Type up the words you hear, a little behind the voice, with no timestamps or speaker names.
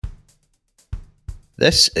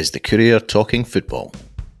This is the Courier Talking Football.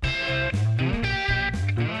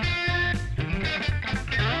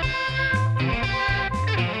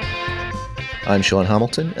 I'm Sean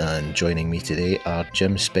Hamilton, and joining me today are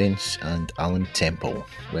Jim Spence and Alan Temple.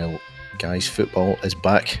 Well, guys, football is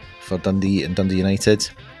back for Dundee and Dundee United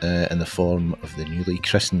in the form of the newly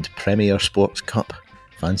christened Premier Sports Cup.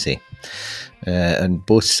 Fancy. And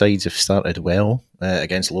both sides have started well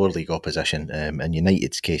against lower league opposition. In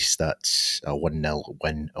United's case, that's a 1-0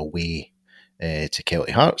 win away to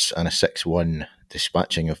Kelty Hearts and a 6-1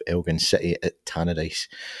 dispatching of Elgin City at Tannadice.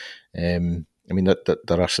 I mean,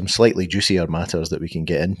 there are some slightly juicier matters that we can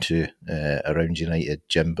get into around United,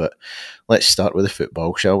 Jim, but let's start with the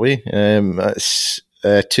football, shall we? It's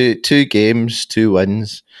two games, 2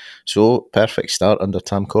 wins, so perfect start under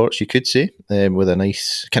Tam Courts, you could say, with a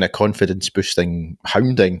nice kind of confidence-boosting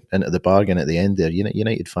hounding into the bargain at the end there.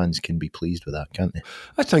 United fans can be pleased with that, can't they?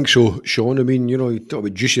 I think so, Sean. I mean, you talk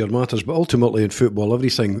about juicier matters, but ultimately in football,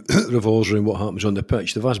 everything revolves around what happens on the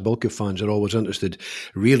pitch. The vast bulk of fans are always interested,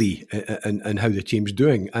 really, in how the team's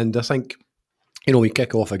doing. And I think, we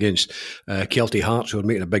kick off against Kelty Hearts, who are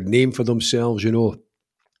making a big name for themselves, I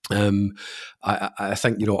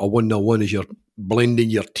think, a 1-0 win as you're blending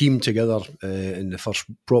your team together in the first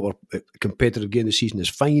proper competitive game of the season is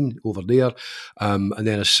fine over there. And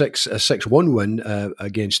then a 6-1 win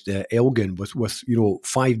against Elgin with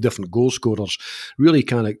 5 different goal scorers really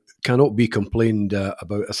cannot be complained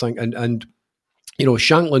about, I think. And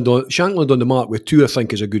Shankland on the mark with 2, I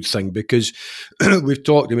think, is a good thing, because we've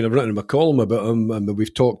talked, I've written a column about him, and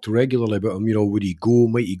we've talked regularly about him, would he go,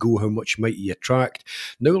 might he go, how much might he attract?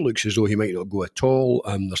 Now it looks as though he might not go at all.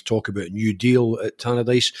 There's talk about a new deal at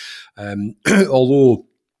Tannadice, although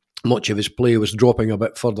much of his play was dropping a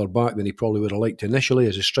bit further back than he probably would have liked initially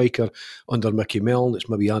as a striker under Mickey Mellon. It's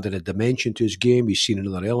maybe added a dimension to his game. He's seen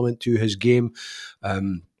another element to his game.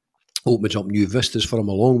 Opens up new vistas for him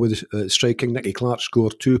along with striking. Nicky Clark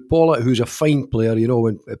scored 2. Pollitt, who's a fine player,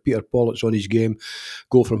 when Peter Pollitt's on his game,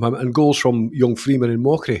 go from him, and goals from young Freeman and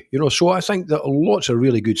Mockery. So I think that lots of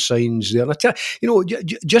really good signs there. And I tell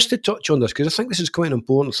just to touch on this, because I think this is quite an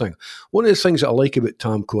important thing. One of the things that I like about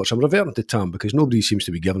Tam Courts, I'm reverting to Tam because nobody seems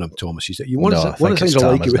to be giving him Thomas. One of the things I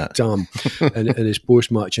like about Tam in his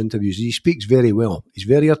post-match interviews, he speaks very well. He's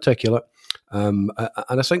very articulate. And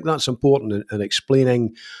I think that's important in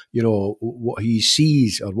explaining, what he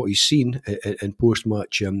sees or what he's seen in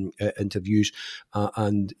post-match interviews,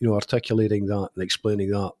 and articulating that and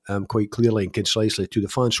explaining that quite clearly and concisely to the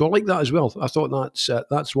fans. So I like that as well. I thought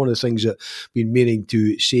that's one of the things that I've been meaning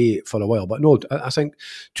to say for a while. But no, I think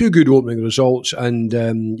 2 good opening results, and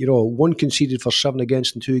 1 conceded for 7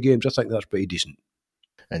 against in 2 games. I think that's pretty decent.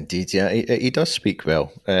 Indeed, yeah, he does speak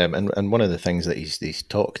well, and one of the things that he's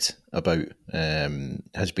talked about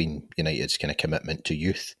has been United's kind of commitment to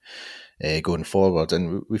youth going forward,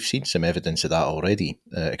 and we've seen some evidence of that already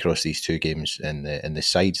across these 2 games in the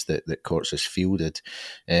sides that Courts has fielded.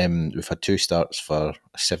 We've had 2 starts for a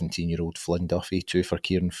 17-year-old Flynn Duffy, 2 for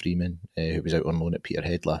Kieran Freeman, who was out on loan at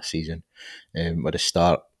Peterhead last season, with a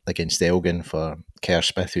start against Elgin for Kerr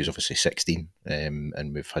Smith, who's obviously 16,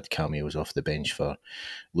 and we've had cameos off the bench for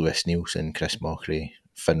Lewis Nielsen, Chris Mockery,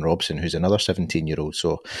 Finn Robson, who's another 17-year-old.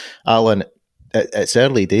 So, Alan, it's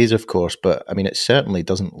early days, of course, but it certainly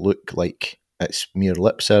doesn't look like it's mere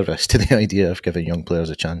lip service to the idea of giving young players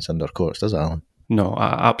a chance under Courts, does it, Alan? No,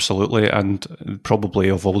 absolutely, and probably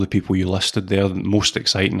of all the people you listed there, most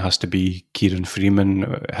exciting has to be Kieran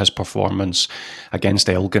Freeman, his performance against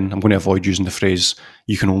Elgin. I'm going to avoid using the phrase,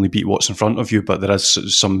 you can only beat what's in front of you, but there is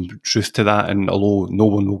some truth to that, and although no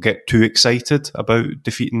one will get too excited about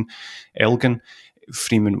defeating Elgin,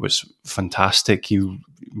 Freeman was fantastic. He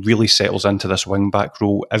really settles into this wing-back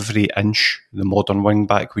role every inch. The modern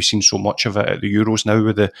wing-back, we've seen so much of it at the Euros now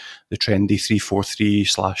with the trendy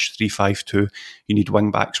 3-4-3/3-5-2. You need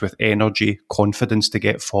wing-backs with energy, confidence to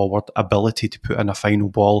get forward, ability to put in a final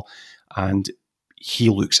ball, and he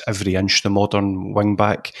looks every inch the modern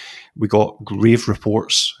wing-back. We got rave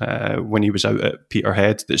reports when he was out at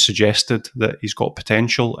Peterhead that suggested that he's got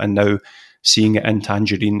potential, and now seeing it in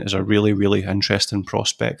Tangerine is a really, really interesting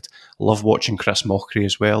prospect. Love watching Chris Mockery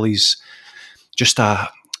as well. He's just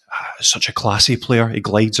such a classy player. He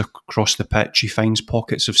glides across the pitch. He finds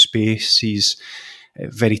pockets of space. He's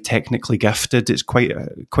very technically gifted. It's quite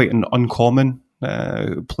an uncommon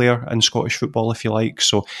player in Scottish football, if you like.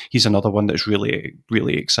 So he's another one that's really,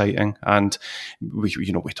 really exciting. And we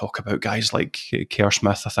talk about guys like Kerr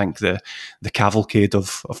Smith. I think the cavalcade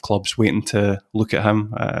of clubs waiting to look at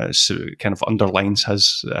him kind of underlines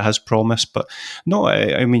his promise. But no,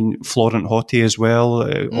 I mean Florent Haughey as well.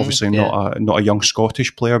 Obviously not a young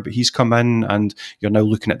Scottish player, but he's come in, and you're now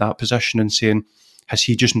looking at that position and saying, has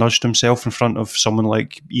he just nudged himself in front of someone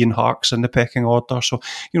like Ian Harkes in the pecking order? So,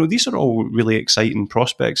 these are all really exciting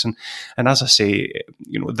prospects. And as I say,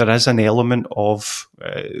 there is an element of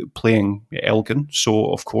playing Elgin.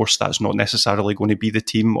 So, of course, that's not necessarily going to be the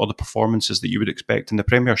team or the performances that you would expect in the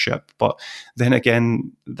Premiership. But then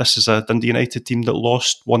again, this is a Dundee United team that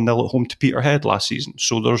lost 1-0 at home to Peterhead last season.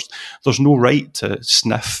 So there's no right to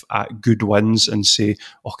sniff at good wins and say,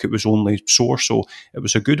 it was only sore. So it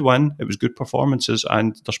was a good win. It was good performances.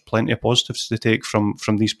 And there's plenty of positives to take from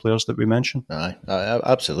these players that we mentioned. Aye,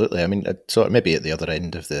 absolutely. I mean, sort of maybe at the other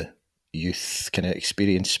end of the youth kind of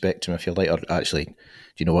experience spectrum, if you like, or actually, do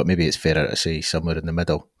you know what? Maybe it's fairer to say somewhere in the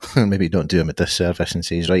middle. Maybe don't do him a disservice and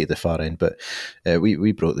say he's right at the far end. But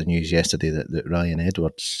we broke the news yesterday that Ryan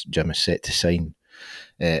Edwards, Jim, is set to sign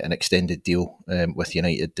an extended deal with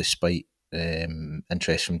United, despite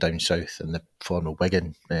interest from down south in the form of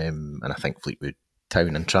Wigan, and I think Fleetwood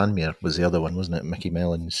Town and Tranmere was the other one, wasn't it? Mickey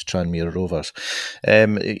Mellon's Tranmere Rovers.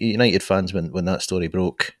 United fans, when that story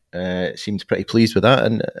broke, seemed pretty pleased with that,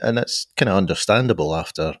 and that's kind of understandable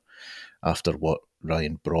after what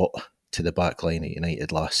Ryan brought to the back line at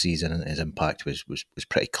United last season, and his impact was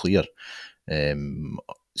pretty clear.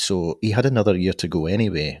 So he had another year to go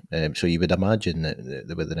anyway. So you would imagine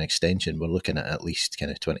that with an extension, we're looking at least kind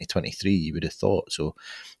of 2023. You would have thought. So,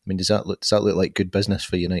 I mean, does that look like good business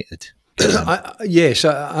for United? Yes,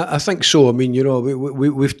 I think so. I mean,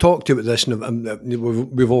 we've talked about this,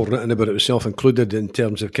 and we've all written about it, myself included, in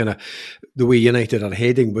terms of kind of the way United are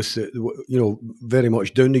heading with, very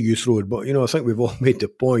much down the youth road. But I think we've all made the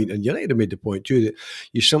point, and United have made the point too, that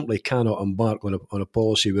you simply cannot embark on a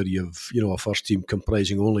policy where you've a first team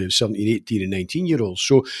comprising only of 17, 18, and 19-year-olds.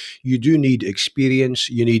 So you do need experience.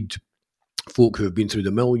 You need folk who have been through the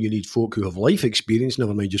mill. You need folk who have life experience,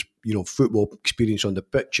 never mind just football experience on the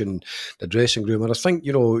pitch and the dressing room. And I think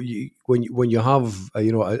when you have a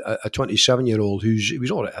 27-year-old he was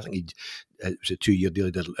all right. I think it was a 2-year deal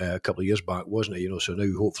he did a couple of years back, wasn't it? So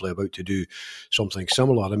now hopefully about to do something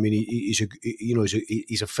similar. I mean,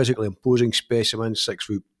 he's a physically imposing specimen,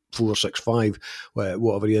 6'4", 6'5",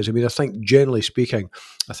 whatever he is. I mean, I think generally speaking,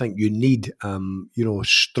 I think you need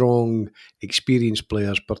strong, experienced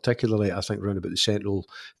players, particularly I think around about the central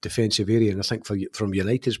defensive area. And I think from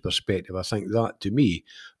United's perspective, I think that to me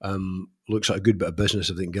looks like a good bit of business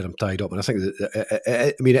if they can get him tied up. And I think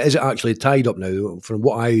that it is actually tied up now. From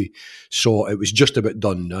what I saw, it was just about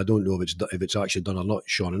done. I don't know if it's actually done or not,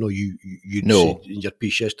 Sean. I know you said in your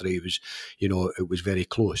piece yesterday it was very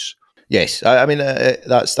close. Yes, I mean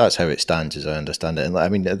that's how it stands, as I understand it. And I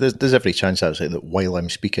mean, there's every chance actually that while I'm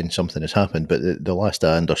speaking, something has happened. But the last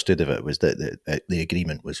I understood of it was that the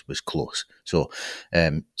agreement was close. So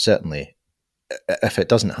certainly, if it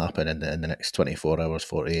doesn't happen in the next 24 hours,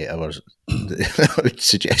 48 hours, I would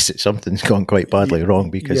suggest that something's gone quite badly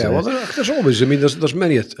wrong. Because there's always. I mean, there's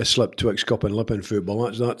many a slip, twixt, cup, and lip in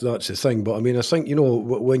football. That's the thing. But I mean, I think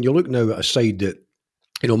when you look now at a side that.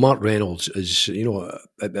 Mark Reynolds is,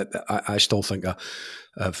 I still think a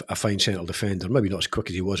fine central defender, maybe not as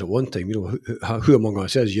quick as he was at one time, who among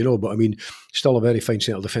us is, but I mean, still a very fine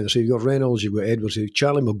central defender. So you've got Reynolds, you've got Edwards,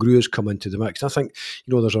 Charlie Mulgrew's come into the mix. I think,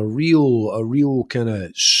 there's a real kind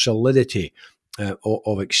of solidity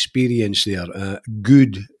of experience there.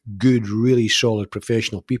 Good, really solid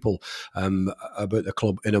professional people about the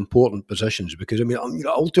club in important positions. Because I mean,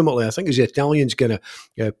 ultimately, I think as the Italians kind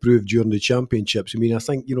of proved during the championships. I mean, I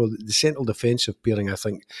think the central defensive pairing, I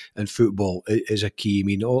think, in football is a key. I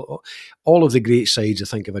mean, all of the great sides, I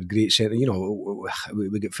think, have had great centre.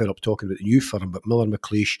 We get fed up talking about the new firm, but Miller,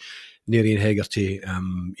 McLeish, Neri and Hegarty,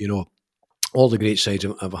 all the great sides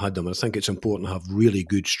have had them, and I think it's important to have really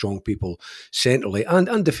good, strong people centrally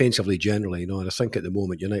and defensively generally. And I think at the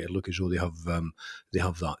moment United look as though they have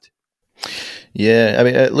that. Yeah, I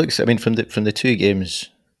mean, it looks. I mean, from the two games,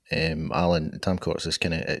 Alan Tam Courts is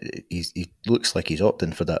kind of he looks like he's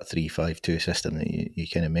opting for that 3-5-2 system that you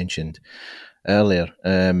kind of mentioned earlier.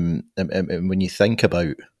 And when you think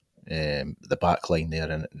about the back line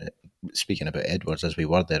there, and speaking about Edwards as we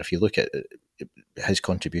were there, if you look at his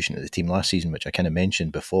contribution to the team last season, which I kind of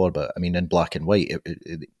mentioned before, but I mean, in black and white,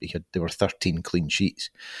 there were 13 clean sheets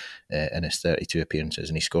in his 32 appearances,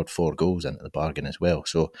 and he scored 4 goals into the bargain as well.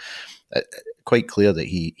 So quite clear that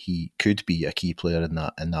he could be a key player in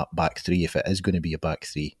that back three if it is going to be a back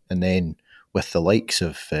three. And then with the likes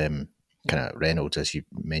of kind of Reynolds, as you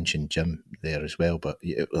mentioned, Jim, there as well, but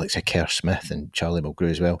like Kerr Smith and Charlie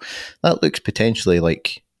Mulgrew as well, that looks potentially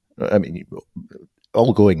like, I mean,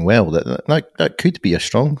 all going well, that could be a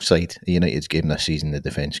strong side of United's game this season, the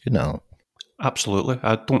defence, couldn't it? Absolutely.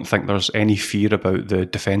 I don't think there's any fear about the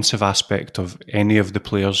defensive aspect of any of the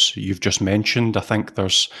players you've just mentioned. I think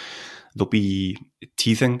there'll be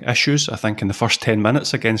teething issues. I think in the first 10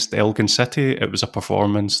 minutes against Elgin City, it was a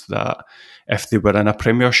performance that if they were in a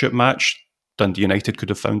Premiership match, Dundee United could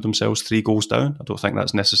have found themselves 3 goals down. I don't think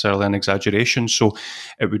that's necessarily an exaggeration. So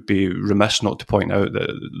it would be remiss not to point out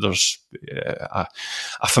that there's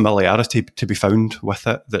a familiarity to be found with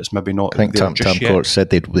it that's maybe not. I think Tam Court said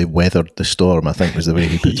they weathered the storm, I think was the way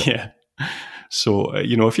he put it. Yeah. So,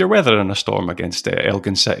 if you're weathering a storm against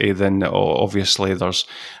Elgin City, then obviously there's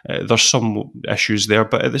some issues there.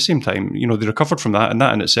 But at the same time, they recovered from that, and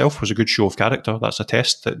that in itself was a good show of character. That's a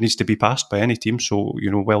test that needs to be passed by any team. So,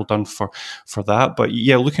 well done for that. But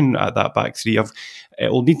yeah, looking at that back three,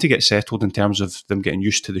 it'll need to get settled in terms of them getting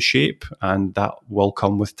used to the shape, and that will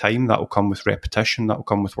come with time. That will come with repetition. That will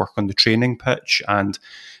come with work on the training pitch and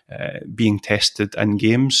being tested in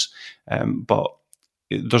games. But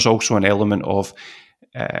there's also an element of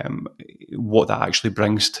what that actually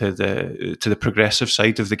brings to the progressive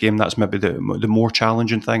side of the game. That's maybe the more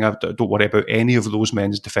challenging thing. I don't worry about any of those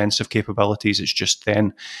men's defensive capabilities. It's just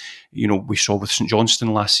then, we saw with St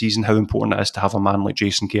Johnstone last season how important it is to have a man like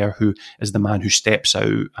Jason Kerr, who is the man who steps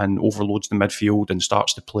out and overloads the midfield and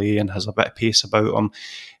starts to play and has a bit of pace about him.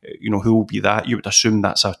 Who will be that? You would assume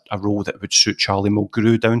that's a role that would suit Charlie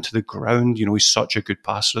Mulgrew down to the ground. He's such a good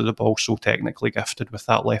passer of the ball, so technically gifted with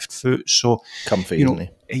that left foot. So comfy, isn't he?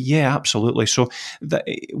 Yeah, absolutely. So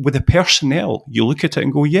with the personnel, you look at it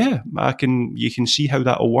and go, yeah, you can see how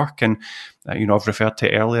that'll work. And I've referred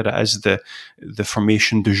to it earlier, it is the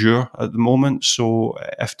formation du jour at the moment. So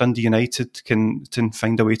if Dundee United can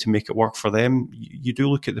find a way to make it work for them, you do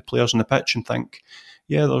look at the players on the pitch and think,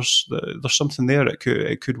 yeah, there's something there. It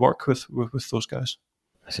could work with those guys.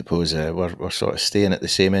 I suppose we're sort of staying at the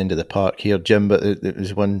same end of the park here, Jim, but there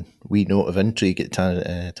was one wee note of intrigue at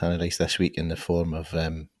Tannadice this week in the form of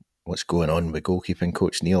what's going on with goalkeeping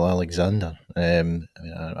coach Neil Alexander. I'm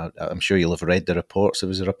sure you'll have read the reports. There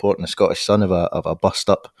was a report in the Scottish Sun of a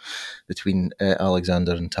bust-up between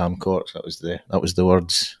Alexander and Tam Court. That was the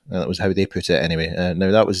words. That was how they put it anyway.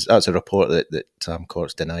 Now that's a report that Tam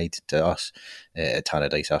Court's denied to us at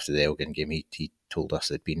Tannadice after the Elgin game. He told us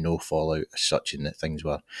there'd been no fallout as such and that things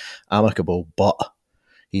were amicable, but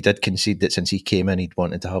he did concede that since he came in, he'd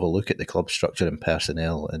wanted to have a look at the club structure and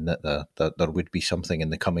personnel, and that there would be something in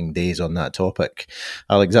the coming days on that topic.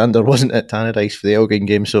 Alexander wasn't at Tannadice for the Elgin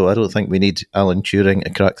game, so I don't think we need Alan Turing to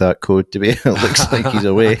crack that code to be. It looks like he's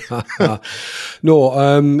away.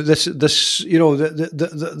 No, this there's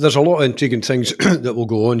a lot of intriguing things that will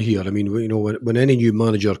go on here. I mean, when any new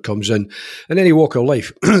manager comes in any walk of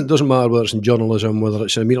life, it doesn't matter whether it's in journalism, whether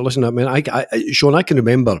it's Sean, I can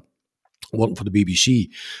remember working for the BBC,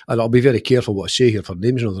 and I'll be very careful what I say here for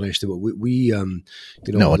names and all the rest of it.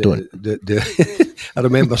 No, I don't. I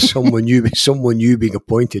remember someone new being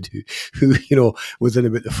appointed who within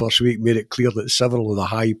about the first week made it clear that several of the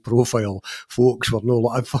high-profile folks were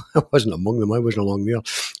I wasn't among them. I wasn't along there.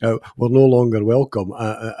 Were no longer welcome.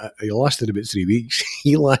 He lasted about 3 weeks.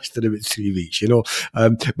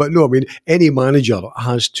 But no, I mean, any manager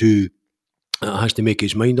has to make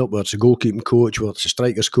his mind up, whether it's a goalkeeping coach, whether it's a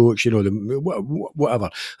strikers coach,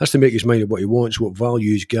 whatever. Has to make his mind up what he wants, what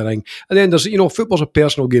value he's getting. And then there's, football's a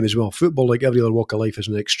personal game as well. Football, like every other walk of life, is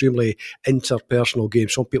an extremely interpersonal game.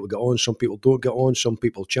 Some people get on, some people don't get on, some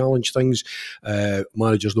people challenge things.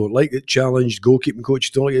 Managers don't like it challenged, goalkeeping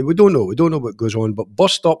coaches don't like it. We don't know what goes on. But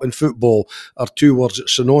bust up and football are two words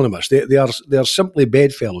that's synonymous. They are simply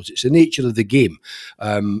bedfellows. It's the nature of the game.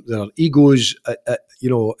 There are egos,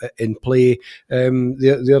 in play.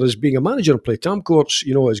 There is being a manager in play. Tam Courts,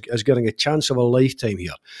 is getting a chance of a lifetime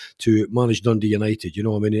here to manage Dundee United.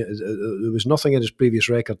 There was nothing in his previous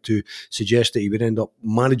record to suggest that he would end up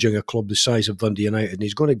managing a club the size of Dundee United, and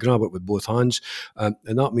he's going to grab it with both hands, and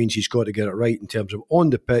that means he's got to get it right in terms of on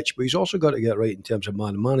the pitch, but he's also got to get it right in terms of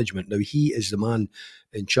man management. Now, he is the man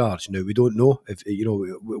in charge. Now, we don't know if,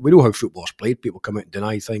 we know how football's played. People come out and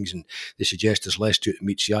deny things and they suggest there's less to it than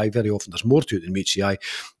meets the eye. Very often there's more to it than meets the eye.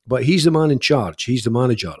 But he's the man in charge. He's the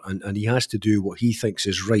manager, and he has to do what he thinks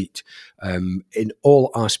is right in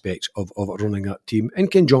all aspects of running that team in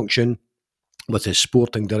conjunction with his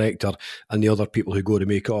sporting director and the other people who go to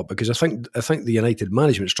make it up. Because I think the United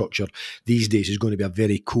management structure these days is going to be a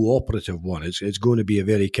very cooperative one. It's going to be a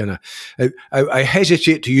very kind of... I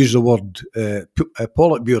hesitate to use the word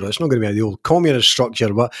Politburo. It's not going to be the old communist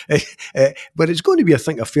structure, but it's going to be, I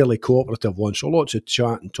think, a fairly cooperative one. So lots of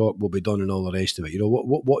chat and talk will be done and all the rest of it. You know,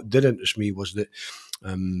 what did interest me was that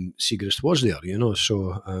Siegrist was there, you know,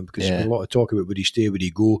 so because there's been a lot of talk about would he stay, would he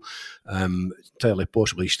go, entirely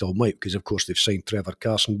possibly he still might, because of course they've signed Trevor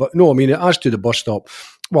Carson. But no, I mean, as to the bus stop,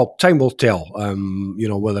 well, time will tell, you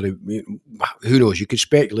know, whether who knows, you could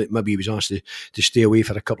speculate maybe he was asked to stay away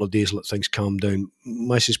for a couple of days, let things calm down.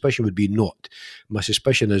 My suspicion would be not. My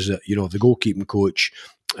suspicion is that, you know, if the goalkeeping coach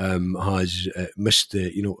has missed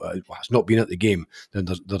the, you know, has not been at the game, then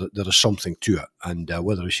there is something to it, and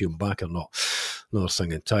whether we see him back or not, another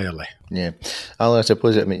thing entirely. Yeah, Alan, I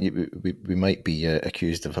suppose, I mean, we might be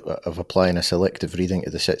accused of applying a selective reading to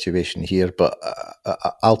the situation here, but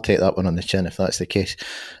I'll take that one on the chin if that's the case.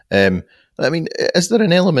 I mean, is there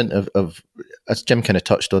an element of, as Jim kind of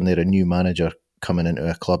touched on there, a new manager coming into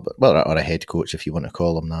a club, well, or a head coach, if you want to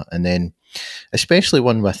call him that, and then especially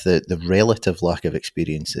one with the relative lack of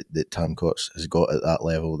experience that Tam Courts has got at that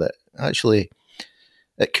level, that actually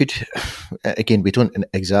it could, again, we don't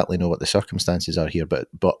exactly know what the circumstances are here, but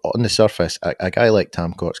on the surface, a guy like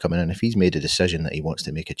Tam Courts coming in, if he's made a decision that he wants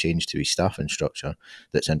to make a change to his staffing structure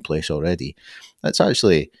that's in place already, that's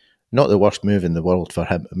actually not the worst move in the world for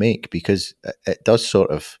him to make, because it does sort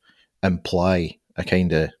of imply a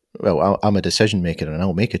kind of, well, I'm a decision maker and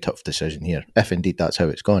I'll make a tough decision here, if indeed that's how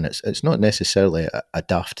it's gone. It's not necessarily a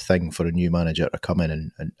daft thing for a new manager to come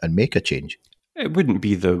in and make a change. It wouldn't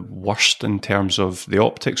be the worst in terms of the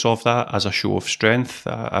optics of that as a show of strength.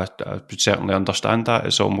 I would certainly understand that.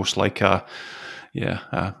 It's almost like a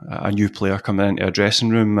new player coming into a dressing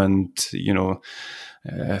room and, you know,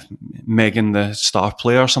 Megan the star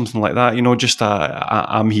player, something like that, you know, just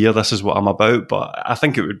I'm here, this is what I'm about. But I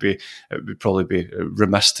think it would probably be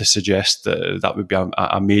remiss to suggest that would be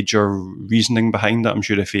a major reasoning behind it. I'm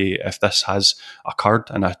sure if this has occurred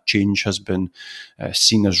and a change has been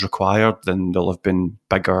seen as required, then there'll have been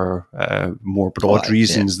bigger, more broad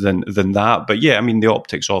reasons than that. But yeah, I mean, the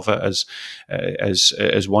optics of it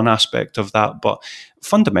is one aspect of that. But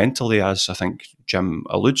fundamentally, as I think Jim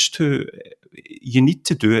alludes to, you need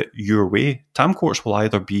to do it your way. Tam Courts will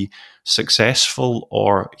either be successful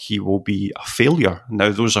or he will be a failure.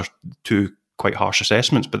 Now, those are two quite harsh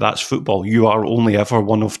assessments, but that's football. You are only ever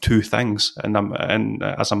one of two things and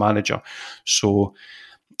as a manager. So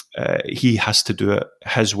he has to do it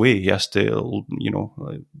his way. He has to, you know,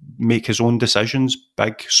 make his own decisions,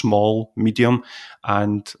 big, small, medium,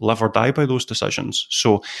 and live or die by those decisions.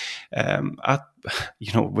 So,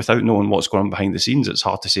 without knowing what's going on behind the scenes, it's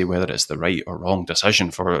hard to say whether it's the right or wrong decision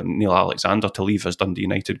for Neil Alexander to leave as Dundee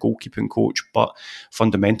United goalkeeping coach. But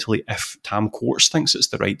fundamentally, if Tam Courts thinks it's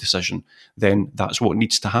the right decision, then that's what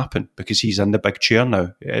needs to happen, because he's in the big chair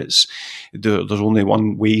now. There's only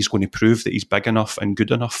one way he's going to prove that he's big enough and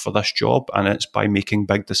good enough for this job, and it's by making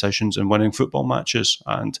big decisions and winning football matches.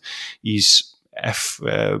 And if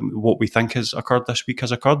what we think has occurred this week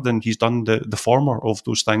has occurred, then he's done the former of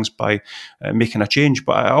those things by making a change.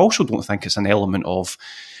 But I also don't think it's an element of,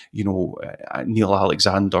 you know, Neil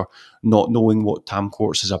Alexander not knowing what Tam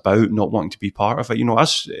Courts is about, not wanting to be part of it. You know,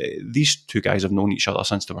 as these two guys have known each other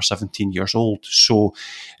since they were 17 years old. So,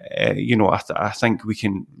 I think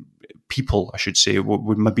people, I should say,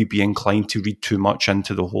 would maybe be inclined to read too much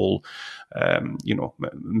into the whole,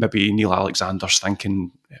 maybe Neil Alexander's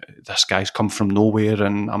thinking this guy's come from nowhere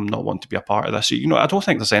and I'm not wanting to be a part of this. You know, I don't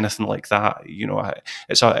think there's anything like that. You know,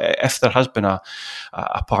 if there has been a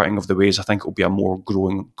parting of the ways, I think it'll be a more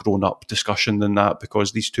grown up discussion than that,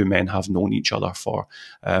 because these two men have known each other for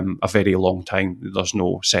a very long time. There's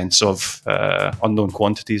no sense of unknown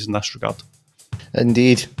quantities in this regard.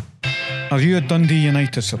 Indeed. Are you a Dundee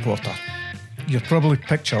United supporter? You're probably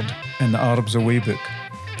pictured in the Arabs Away book.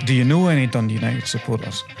 Do you know any Dundee United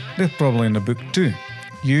supporters? They're probably in the book too.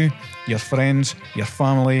 You, your friends, your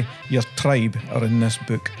family, your tribe are in this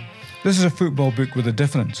book. This is a football book with a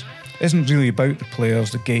difference. It isn't really about the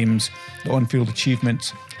players, the games, the on-field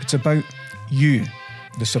achievements. It's about you,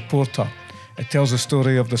 the supporter. It tells the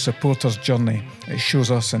story of the supporter's journey. It shows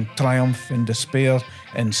us in triumph, in despair,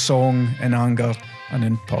 in song, in anger, and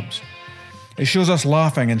in pubs. It shows us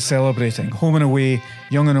laughing and celebrating, home and away,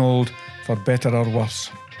 young and old, for better or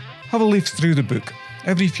worse. Have a leaf through the book.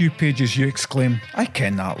 Every few pages you exclaim, "I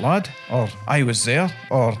ken that lad," or "I was there,"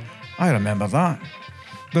 or "I remember that."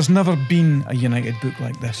 There's never been a United book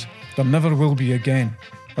like this. There never will be again.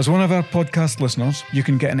 As one of our podcast listeners, you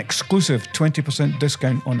can get an exclusive 20%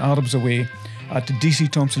 discount on Arabs Away at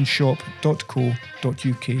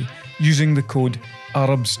dcthompsonshop.co.uk using the code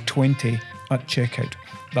ARABS20 at checkout.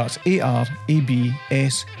 That's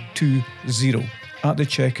ARABS20 at the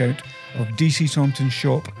checkout of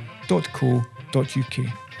dcthompsonshop.co.uk.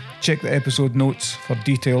 Check the episode notes for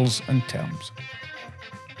details and terms.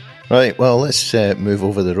 Right, well, let's move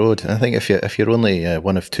over the road. I think if you're only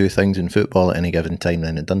one of two things in football at any given time,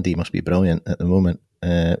 then Dundee must be brilliant at the moment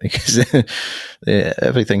because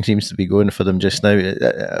everything seems to be going for them just now.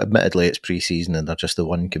 Admittedly, it's pre-season and they're just the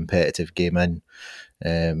one competitive game in,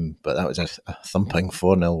 but that was a thumping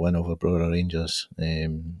 4-0 win over Brora Rangers.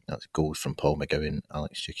 That's goals from Paul McGowan,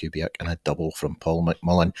 Alex Jakubiak, and a double from Paul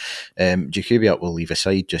McMullen. Jakubiak will leave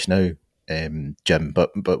aside just now, Jim,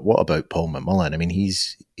 but what about Paul McMullen? I mean,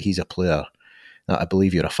 he's a player that I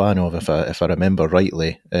believe you're a fan of, if I remember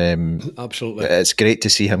rightly. Absolutely, it's great to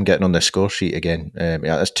see him getting on the score sheet again.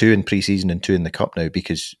 That's 2 in pre-season and 2 in the cup now,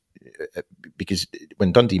 because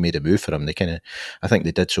when Dundee made a move for him, I think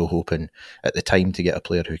they did so hoping at the time to get a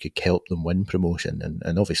player who could help them win promotion,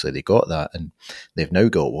 and obviously they got that, and they've now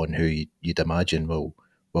got one who you'd imagine will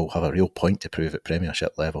have a real point to prove at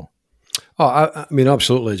Premiership level. Oh, I mean,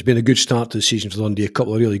 absolutely. It's been a good start to the season for Dundee. A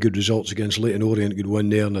couple of really good results against Leyton Orient, good win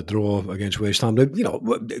there, and a draw against West Ham. Now,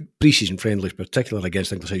 pre-season friendlies, particularly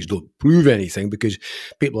against English sides, don't prove anything because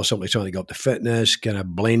people are simply trying to get up to fitness, kind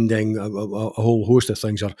of blending. A whole host of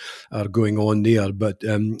things are going on there. But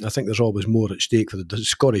I think there's always more at stake for the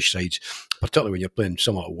Scottish sides, particularly when you're playing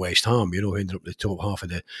someone like West Ham, who ended up in the top half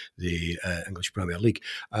of the English Premier League.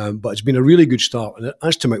 But it's been a really good start. And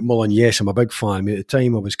as to McMullen, yes, I'm a big fan. I mean, at the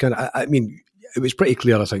time, I was it was pretty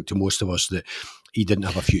clear, I think, to most of us that he didn't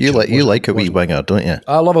have a future. You like a wee winger, don't you?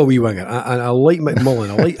 I love a wee winger, and I like McMullen.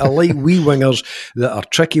 I like wee wingers that are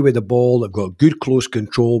tricky with the ball, that got good close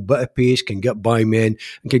control, bit of pace, can get by men,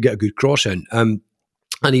 and can get a good cross in.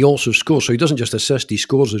 And he also scores, so he doesn't just assist; he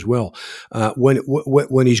scores as well.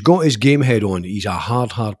 When he's got his game head on, he's a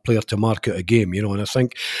hard player to mark out a game, And I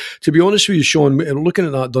think, to be honest with you, Sean, looking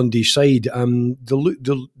at that Dundee side, they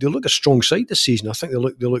look a strong side this season. I think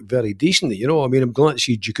they look very decent. I mean, I'm glad to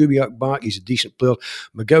see Jakubiak back. He's a decent player.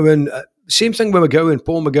 McGowan, same thing with McGowan.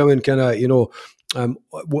 Paul McGowan, kind of,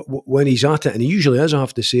 when he's at it, and he usually is, I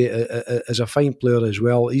have to say, as a fine player as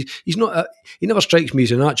well. He's not. He never strikes me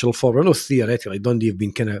as a natural forward. I know theoretically Dundee have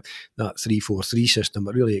been kind of that 3-4-3 system,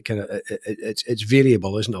 but really it's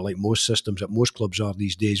variable, isn't it? Like most systems that most clubs are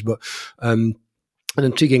these days. But an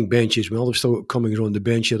intriguing bench as well. They've still got Cummings on the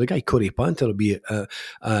bench here. The guy Corey Panther will be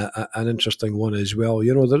an interesting one as well.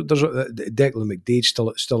 There's Declan McDade's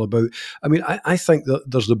still about. I mean, I think that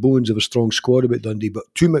there's the bones of a strong squad about Dundee, but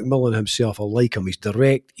to McMullen himself, I like him. He's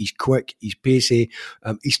direct, he's quick, he's pacey,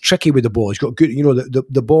 he's tricky with the ball. He's got good,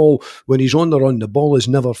 the ball, when he's on the run, the ball is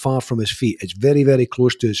never far from his feet. It's very, very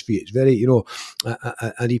close to his feet. It's very,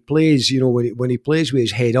 and he plays, when he plays with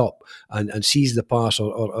his head up and sees the pass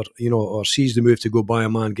or sees the move to go by a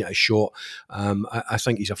man, get a shot. I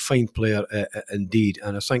think he's a fine player indeed,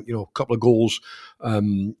 and I think a couple of goals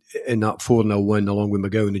in that 4-0 win along with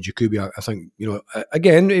McGowan and Jakubiak. I think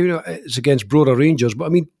again it's against Brora Rangers, but I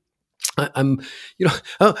mean, I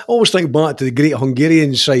always think back to the great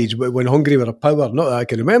Hungarian sides when Hungary were a power. Not that I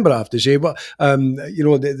can remember, I have to say, but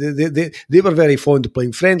they were very fond of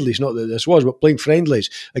playing friendlies. Not that this was, but playing friendlies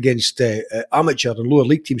against amateur and lower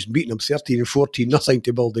league teams, and beating them 13 and 14-0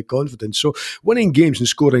 to build the confidence. So winning games and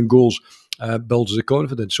scoring goals builds the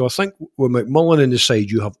confidence. So I think with McMullen in the side,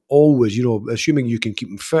 you have always, assuming you can keep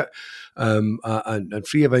him fit and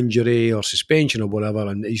free of injury or suspension or whatever,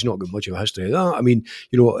 and he's not got much of a history of that. I mean,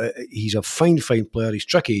 he's a fine player. He's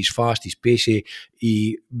tricky, he's fast, he's pacey,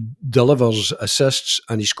 he delivers assists,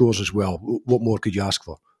 and he scores as well. What more could you ask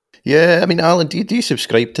for? Yeah, I mean, Alan, do you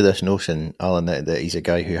subscribe to this notion, Alan, that he's a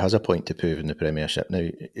guy who has a point to prove in the Premiership? Now,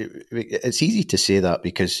 it's easy to say that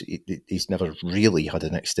because he's never really had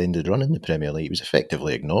an extended run in the Premier League. He was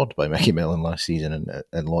effectively ignored by Mickey Mellon last season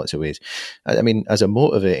in lots of ways. I mean, as a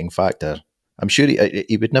motivating factor, I'm sure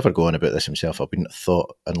he would never go on about this himself. I wouldn't have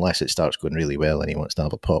thought, unless it starts going really well and he wants to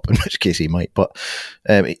have a pop, in which case he might. But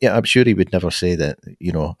I'm sure he would never say that,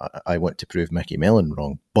 I want to prove Mickey Mellon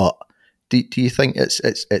wrong. But do you think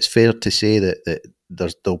it's fair to say that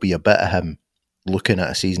there'll be a bit of him looking at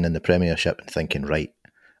a season in the Premiership and thinking, right,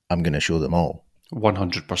 I'm going to show them all?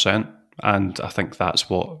 100%. And I think that's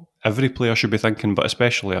what every player should be thinking, but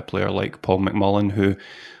especially a player like Paul McMullen, who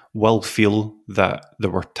will feel that there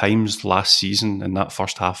were times last season in that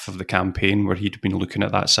first half of the campaign where he'd been looking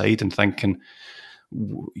at that side and thinking,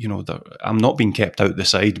 I'm not being kept out the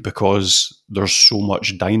side because there's so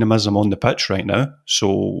much dynamism on the pitch right now. So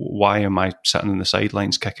why am I sitting on the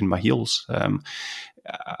sidelines kicking my heels?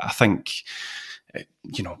 I think,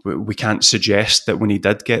 we can't suggest that when he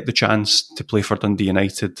did get the chance to play for Dundee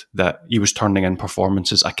United that he was turning in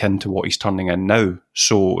performances akin to what he's turning in now.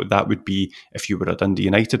 So that would be, if you were a Dundee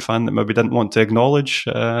United fan that maybe didn't want to acknowledge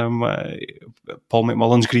Paul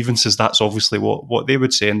McMullen's grievances, that's obviously what they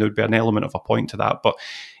would say, and there would be an element of a point to that. But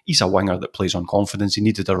he's a winger that plays on confidence. He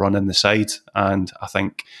needed a run in the side, and I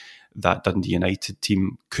think that Dundee United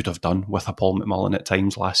team could have done with a Paul McMullen at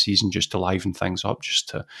times last season, just to liven things up, just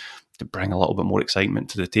to bring a little bit more excitement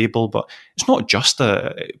to the table. But it's not just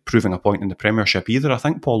proving a point in the Premiership either. I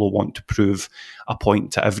think Paul will want to prove a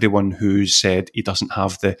point to everyone who's said he doesn't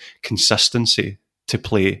have the consistency to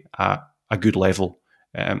play at a good level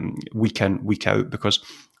week in, week out. Because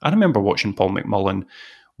I remember watching Paul McMullen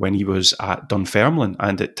when he was at Dunfermline,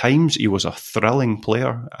 and at times he was a thrilling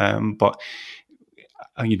player. But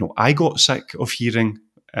I got sick of hearing,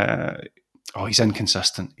 he's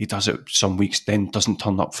inconsistent. He does it some weeks, then doesn't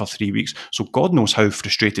turn up for 3 weeks. So God knows how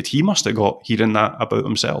frustrated he must have got hearing that about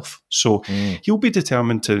himself. So he'll be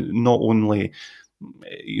determined to not only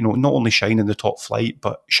shine in the top flight,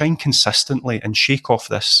 but shine consistently and shake off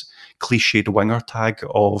this cliched winger tag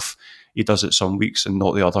of he does it some weeks and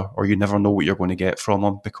not the other, or you never know what you're going to get from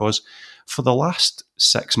him. Because for the last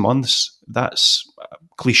 6 months, that's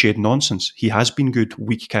cliched nonsense. He has been good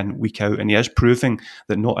week in, week out, and he is proving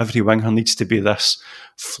that not every winger needs to be this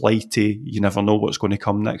flighty, you never know what's going to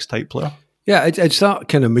come next type player. Yeah, it's that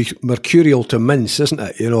kind of mercurial to mince, isn't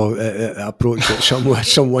it? Approach that some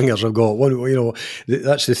wingers have got.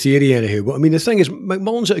 That's the theory anyhow. But I mean, the thing is,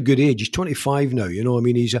 McMullen's at a good age. He's 25 now.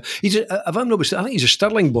 If I'm not mistaken, I think he's a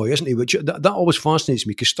Stirling boy, isn't he? Which that always fascinates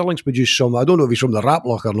me, because Stirling's produced some. I don't know if he's from the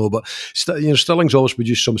Raploch or no, but Stirling's always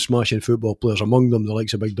produced some smashing football players. Among them, the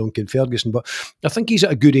likes of Big Duncan Ferguson. But I think he's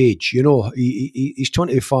at a good age. He's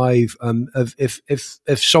 25.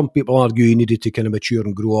 If some people argue he needed to kind of mature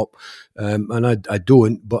and grow up. And I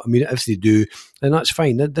don't, but I mean, if they do, then that's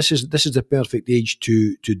fine. This is the perfect age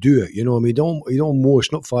to do it. He'd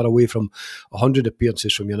almost not far away from 100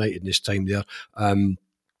 appearances from United in this time there.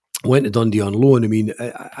 Went to Dundee on loan. I mean,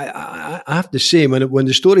 I have to say, when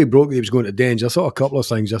the story broke that he was going to Dens, I thought a couple of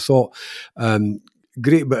things. I thought,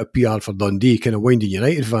 great bit of PR for Dundee, kind of winding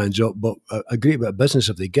United fans up, but a great bit of business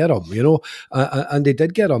if they get him, and they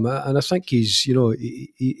did get him, and I think he's a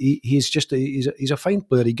fine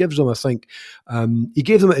player. He gives them, I think, he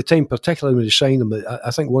gave them at the time, particularly when he signed them.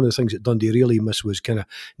 I think one of the things that Dundee really missed was kind of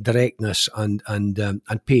directness and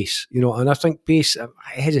pace, and I think pace, I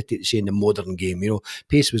hesitate to say in the modern game,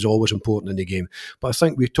 pace was always important in the game, but I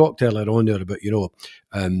think we talked earlier on there about,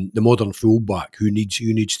 the modern fullback who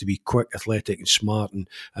needs to be quick, athletic and smart and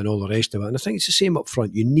all the rest of it. And I think it's the same up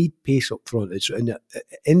front. You need pace up front. It's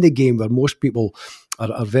in the game where most people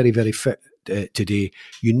are very, very fit today.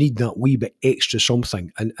 You need that wee bit extra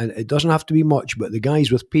something, and it doesn't have to be much, but the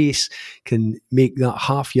guys with pace can make that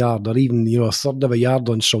half yard or even a third of a yard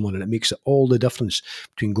on someone, and it makes all the difference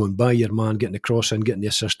between going by your man, getting the cross in, getting the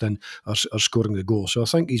assist in, or scoring the goal. So I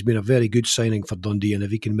think he's been a very good signing for Dundee, and if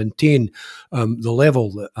he can maintain the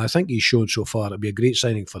level that I think he's shown so far, it'd be a great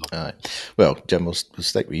signing for them. Well, Jim, we'll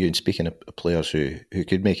stick with you. And speaking of players who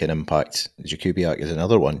could make an impact, Jakubiak is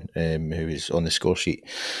another one who is on the score sheet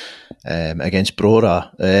against Brora.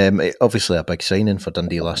 Obviously a big signing for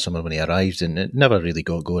Dundee last summer when he arrived, and it never really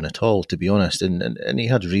got going at all, to be honest, and he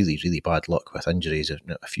had really, really bad luck with injuries, a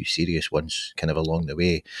few serious ones kind of along the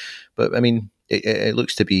way. But I mean, it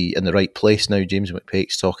looks to be in the right place now. James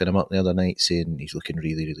McPake's talking him up the other night, saying he's looking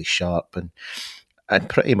really, really sharp, and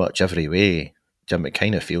pretty much every way, Jim, it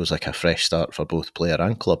kind of feels like a fresh start for both player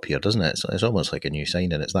and club here, doesn't it? It's almost like a new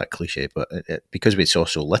signing. It's that cliche, but because we saw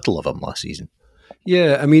so little of him last season.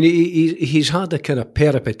 Yeah, I mean, he's had a kind of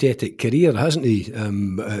peripatetic career, hasn't he,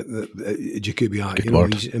 Jakubiak?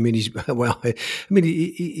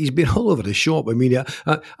 He's been all over the shop. I mean,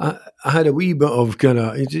 I had a wee bit of kind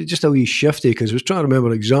of just a wee shifty because I was trying to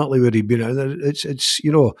remember exactly where he'd been.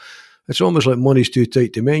 It's almost like money's too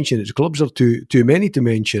tight to mention. Its clubs are too many to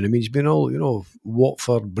mention. I mean, he's been all,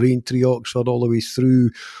 Watford, Braintree, Oxford, all the way through,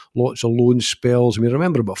 lots of loan spells. I mean, I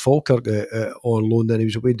remember about Falkirk on loan, then he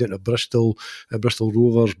was away down to Bristol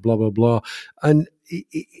Rovers, blah, blah, blah. And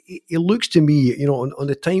it looks to me, on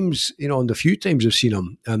the times, on the few times I've seen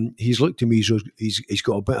him, he's looked to me as he's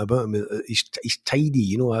got a bit about him. He's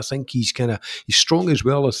tidy, I think he's strong as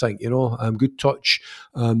well, I think, good touch,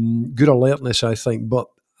 good alertness, I think, but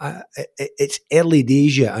it's early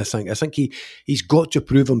days yet, I think. I think he's got to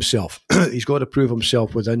prove himself. He's got to prove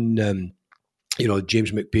himself within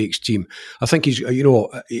James McPake's team. I think he's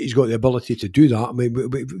got the ability to do that. I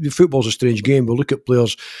mean, football's a strange game. We'll look at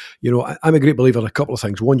players. I'm a great believer in a couple of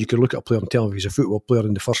things. One, you can look at a player and tell if he's a football player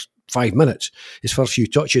in the first 5 minutes. His first few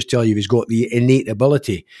touches tell you he's got the innate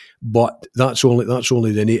ability, but that's only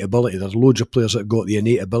the innate ability. There's loads of players that have got the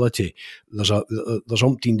innate ability. There's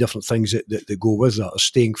umpteen different things that go with that. There's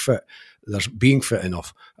staying fit. There's being fit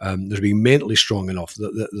enough. There's being mentally strong enough.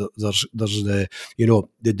 There's the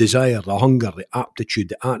the desire, the hunger, the aptitude,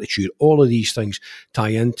 the attitude. All of these things tie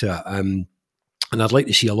into it. And I'd like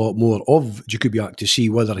to see a lot more of Jakubiak to see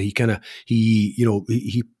whether he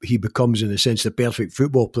becomes, in a sense, the perfect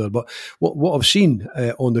football player. But what I've seen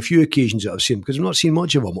on the few occasions that I've seen, because I've not seen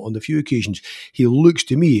much of him, on the few occasions, he looks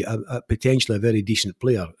to me potentially a very decent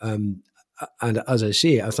player. And as I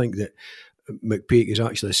say, I think that McPake is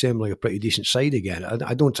actually assembling a pretty decent side again.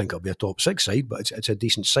 I don't think it'll be a top 6 side, but it's a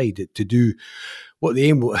decent side to do what the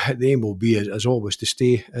aim will be, as always, to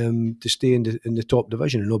stay in the top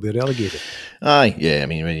division and not be relegated. Aye, yeah. I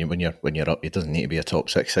mean, when you're up, it doesn't need to be a top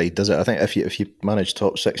 6 side, does it? I think if you manage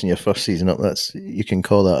top 6 in your first season up, you can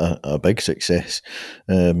call that a big success.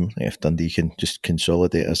 If Dundee can just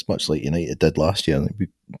consolidate as much like United did last year, I'd be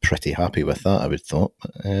pretty happy with that, I would thought.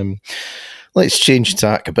 Let's change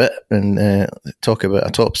tack a bit and talk about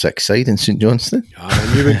a top 6 side in St Johnstone.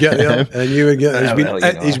 I knew we'd get there.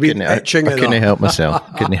 He's been itching. I couldn't help myself.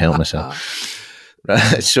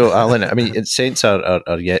 Right, so, Alan, I mean, Saints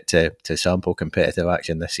are yet to sample competitive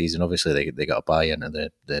action this season. Obviously, they got a buy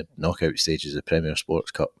into the knockout stages of the Premier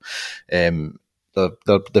Sports Cup.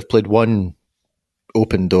 They've played one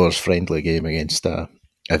open doors friendly game against a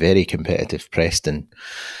very competitive Preston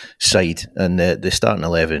side, and the starting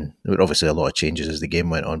 11, there were obviously a lot of changes as the game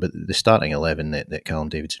went on, but the starting 11 that Callum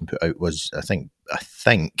Davidson put out was, I think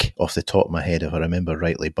off the top of my head, if I remember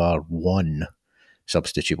rightly, bar one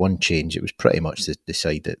substitute, one change, it was pretty much the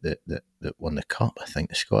side that won the cup, I think,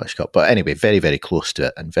 the Scottish Cup. But anyway, very, very close to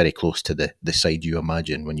it, and very close to the side you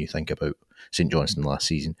imagine when you think about St Johnstone last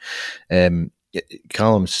season.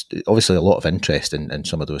 Callum's obviously a lot of interest in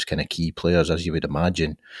some of those kind of key players, as you would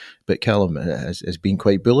imagine, but Callum has been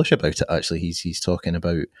quite bullish about it. Actually, he's talking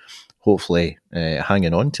about hopefully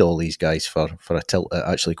hanging on to all these guys for a tilt at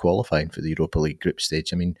actually qualifying for the Europa League group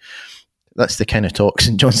stage. I mean, that's the kind of talk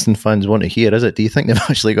St Johnstone fans want to hear, is it? Do you think they've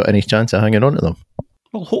actually got any chance of hanging on to them?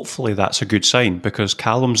 Well, hopefully that's a good sign, because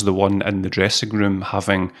Callum's the one in the dressing room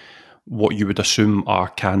having what you would assume are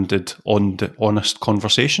candid, honest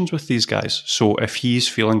conversations with these guys. So if he's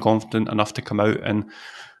feeling confident enough to come out and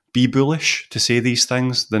be bullish, to say these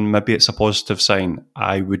things, then maybe it's a positive sign.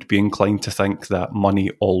 I would be inclined to think that money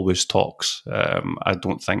always talks. I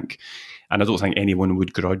don't think anyone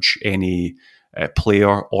would grudge any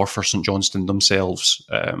player or for St Johnstone themselves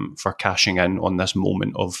for cashing in on this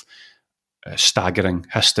moment of staggering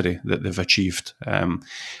history that they've achieved.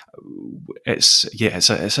 It's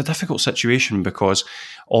a difficult situation, because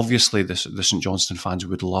obviously the St Johnstone fans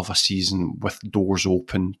would love a season with doors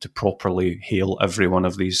open to properly hail every one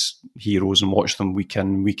of these heroes and watch them week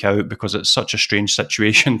in, week out, because it's such a strange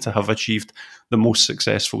situation to have achieved the most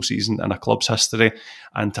successful season in a club's history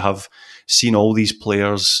and to have seen all these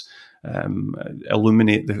players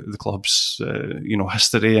illuminate the club's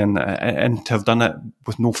history and to have done it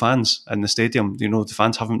with no fans in the stadium. The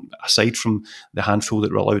fans haven't, aside from the handful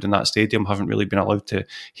that were allowed in that stadium, haven't really been allowed to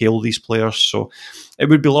hail these players. So it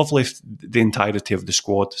would be lovely if the entirety of the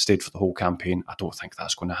squad stayed for the whole campaign. I don't think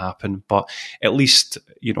that's going to happen, but at least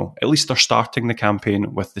they're starting the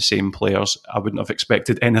campaign with the same players. I wouldn't have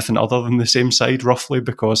expected anything other than the same side, roughly,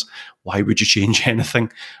 because why would you change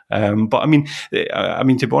anything? But I mean,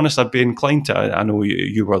 to be honest, I'd be inclined to. I know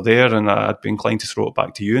you were there, and I'd be inclined to throw it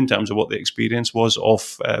back to you in terms of what the experience was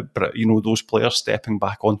of, those players stepping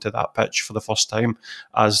back onto that pitch for the first time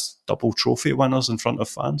as double trophy winners in front of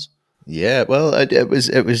fans. Yeah, well,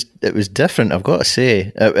 it was different, I've got to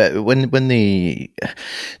say. When they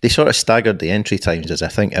sort of staggered the entry times, as I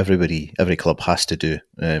think every club has to do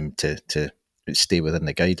to stay within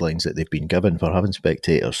the guidelines that they've been given for having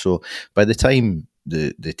spectators. So by the time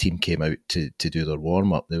the team came out to do their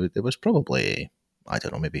warm up, there was probably, I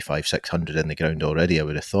don't know, maybe 500-600 in the ground already, I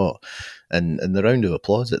would have thought. And the round of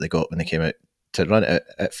applause that they got when they came out to run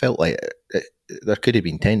it felt like there could have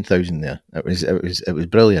been 10,000 there. It was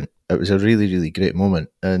brilliant. It was a really, really great moment,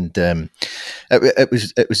 and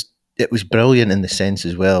it was brilliant in the sense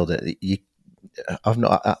as well that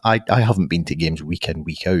I haven't been to games week in,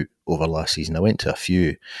 week out over last season. I went to a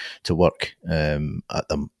few to work at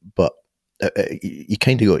them, but you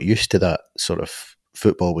kind of got used to that sort of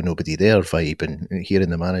football with nobody there vibe, and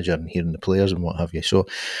hearing the manager and hearing the players and what have you. So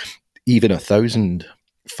even 1,000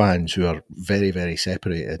 fans who are very, very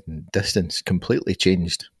separated in distance completely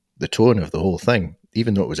changed the tone of the whole thing,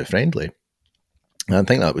 even though it was a friendly. And I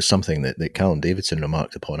think that was something that Callum Davidson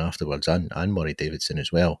remarked upon afterwards, and Murray Davidson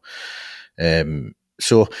as well.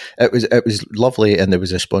 So it was lovely, and there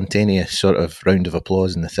was a spontaneous sort of round of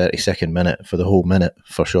applause in the 32nd minute for the whole minute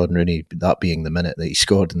for Shaun Rooney, that being the minute that he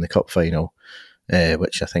scored in the cup final,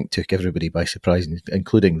 which I think took everybody by surprise,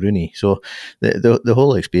 including Rooney. So the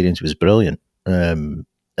whole experience was brilliant. And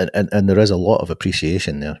there is a lot of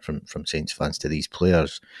appreciation there from Saints fans to these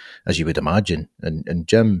players, as you would imagine. And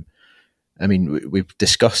Jim, I mean, we've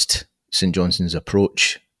discussed St Johnstone's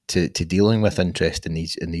approach to dealing with interest in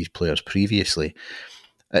these players previously.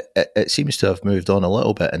 It seems to have moved on a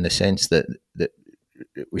little bit, in the sense that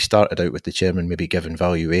we started out with the chairman maybe giving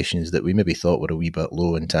valuations that we maybe thought were a wee bit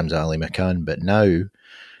low in terms of Ali McCann, but now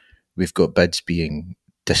we've got bids being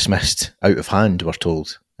dismissed out of hand, we're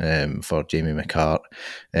told, for Jamie McCart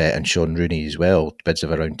and Shaun Rooney as well. Bids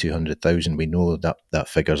of around 200,000. We know that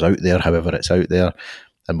figure's out there, however it's out there,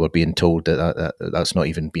 and we're being told that's not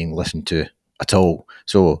even being listened to at all.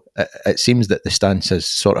 So it seems that the stance has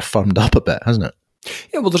sort of firmed up a bit, hasn't it?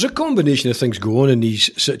 Yeah, well, there's a combination of things going on in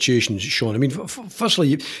these situations, Sean. I mean,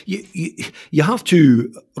 firstly, you have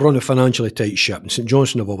to run a financially tight ship, and St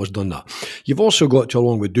Johnstone have always done that. You've also got to,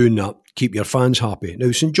 along with doing that, keep your fans happy.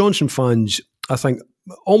 Now, St Johnstone fans, I think,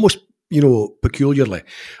 almost, peculiarly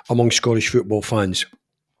among Scottish football fans,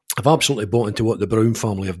 I've absolutely bought into what the Brown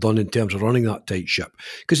family have done in terms of running that tight ship.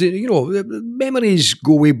 Because, memories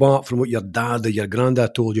go way back from what your dad or your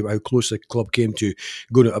granddad told you about how close the club came to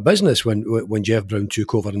going out of business when Jeff Brown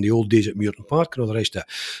took over in the old days at Muirton Park and all the rest of it.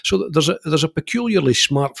 So there's a peculiarly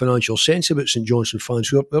smart financial sense about St Johnstone fans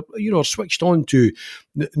who are switched on to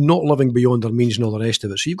not living beyond their means and all the rest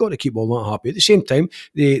of it. So you've got to keep all that happy. At the same time,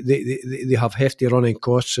 they have hefty running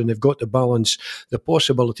costs, and they've got to balance the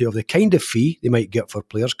possibility of the kind of fee they might get for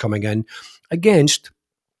players coming in against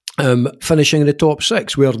finishing in the top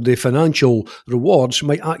six, where the financial rewards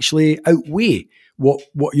might actually outweigh what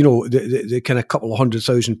the kind of couple of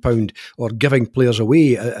 £100,000 or giving players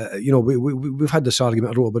away. We've had this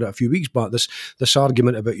argument. I wrote about it a few weeks back. This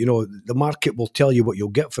argument about the market will tell you what you'll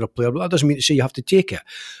get for a player, but that doesn't mean to say you have to take it.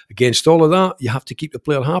 Against all of that, you have to keep the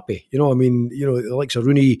player happy. The likes of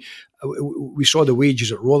Rooney. We saw the wages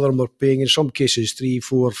that Rotherham were paying, in some cases 3,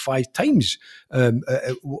 4, 5 times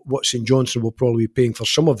what St Johnstone will probably be paying for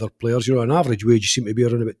some of their players. An average wage seemed to be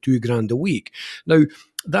around about £2,000 a week. Now,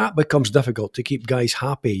 that becomes difficult to keep guys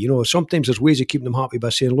happy. Sometimes there's ways of keeping them happy by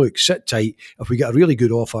saying, look, sit tight. If we get a really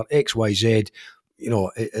good offer, X, Y, Z,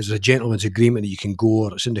 as a gentleman's agreement that you can go,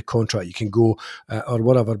 or it's in the contract you can go, or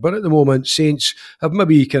whatever. But at the moment, Saints have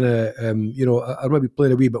maybe are maybe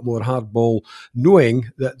playing a wee bit more hardball,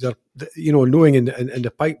 knowing that they're, knowing in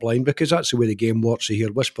the pipeline, because that's the way the game works. You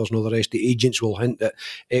hear whispers and all the rest. The agents will hint that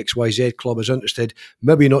XYZ club is interested,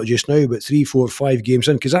 maybe not just now, but 3, 4, 5 games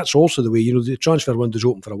in, because that's also the way, the transfer window's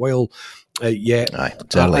open for a while. And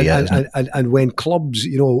when clubs,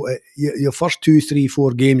 your first 2, 3,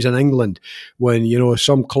 4 games in England, when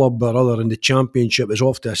some club or other in the Championship is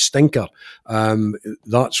off to a stinker,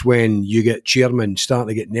 that's when you get chairmen starting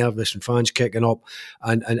to get nervous and fans kicking up,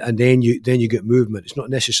 and then you get movement. It's not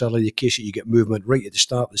necessarily the case that you get movement right at the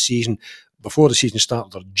start of the season. Before the season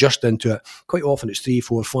started, or just into it. Quite often it's 3,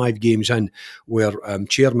 4, 5 games in where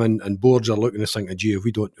chairmen and boards are looking and thinking, gee, if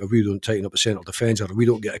we don't tighten up a central defence, or if we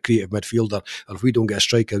don't get a creative midfielder, or if we don't get a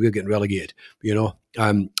striker, we're getting relegated,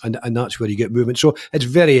 and that's where you get movement. So it's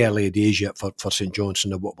very early days yet for St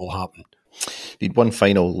Johnstone of what will happen. One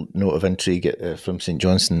final note of intrigue from St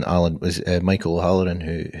Johnstone, Alan, was Michael O'Halloran,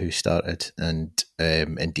 who started, and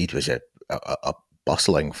indeed was a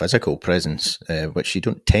bustling physical presence, which you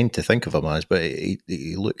don't tend to think of him as, but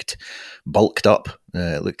he looked bulked up.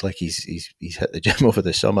 It looked like he's hit the gym over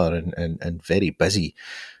the summer and very busy.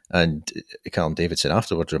 And Callum Davidson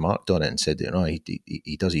afterwards remarked on it and said,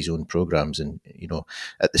 he does his own programs, and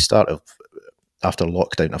at the start of after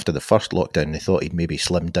the first lockdown, they thought he'd maybe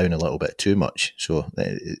slimmed down a little bit too much, so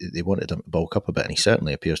they wanted him to bulk up a bit, and he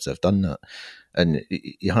certainly appears to have done that. And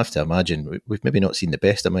you have to imagine, we've maybe not seen the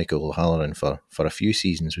best of Michael O'Halloran for a few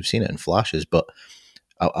seasons. We've seen it in flashes, but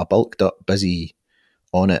a bulked up, busy,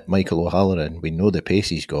 on it Michael O'Halloran, we know the pace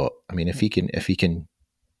he's got. I mean, if he can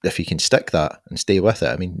stick that and stay with it,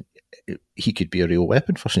 I mean, he could be a real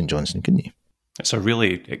weapon for St Johnstone, couldn't he? It's a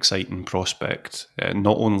really exciting prospect.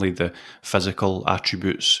 Not only the physical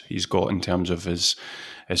attributes he's got in terms of his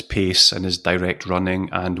pace and his direct running,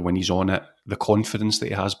 and when he's on it, the confidence that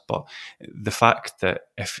he has, but the fact that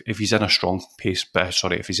if he's in a strong pace,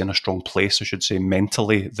 if he's in a strong place, I should say,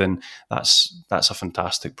 mentally, then that's a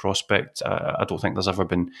fantastic prospect. I don't think there's ever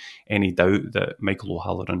been any doubt that Michael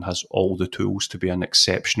O'Halloran has all the tools to be an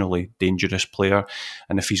exceptionally dangerous player.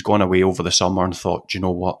 And if he's gone away over the summer and thought, do you know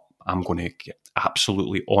what, I'm going to get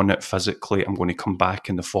absolutely on it physically, I'm going to come back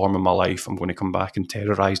in the form of my life, I'm going to come back and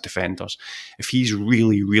terrorise defenders. If he's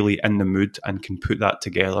really, really in the mood and can put that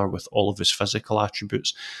together with all of his physical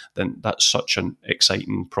attributes, then that's such an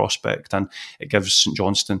exciting prospect, and it gives St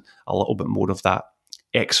Johnstone a little bit more of that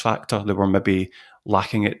X factor they were maybe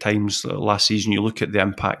lacking at times last season. You look at the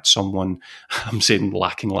impact I'm saying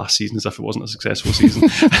lacking last season as if it wasn't a successful season,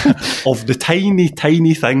 of the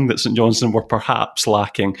tiny thing that St Johnstone were perhaps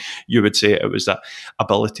lacking, you would say it was that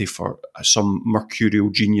ability for some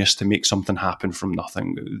mercurial genius to make something happen from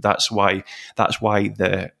nothing. That's why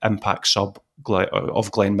the impact sub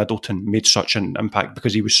of Glenn Middleton made such an impact,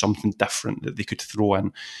 because he was something different that they could throw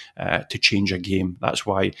in to change a game. That's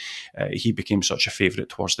why he became such a favourite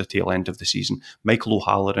towards the tail end of the season. Michael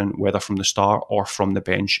O'Halloran, whether from the start or from the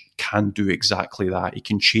bench, can do exactly that. He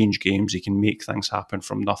can change games, he can make things happen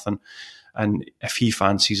from nothing. And if he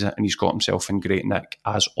fancies it and he's got himself in great nick,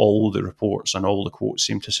 as all the reports and all the quotes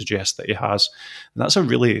seem to suggest that he has, that's a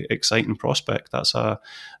really exciting prospect. That's not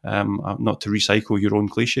to recycle your own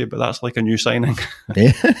cliche, but that's like a new signing.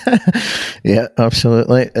 Yeah,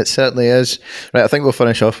 absolutely. It certainly is. Right, I think we'll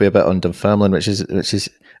finish off with a bit on Dunfermline, which is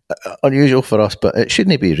unusual for us, but it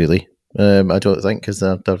shouldn't be really. I don't think, because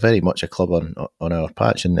they're very much a club on our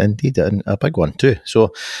patch, and indeed a big one too.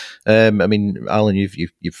 So, I mean, Alan,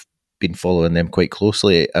 you've been following them quite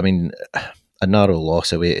closely. I mean, a narrow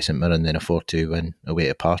loss away to St Mirren, then a 4-2 win away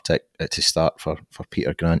to Partick to start for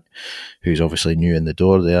Peter Grant, who's obviously new in the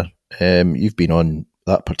door there. You've been on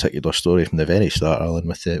that particular story from the very start, Alan,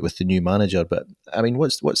 with the new manager. But I mean,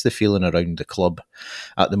 what's the feeling around the club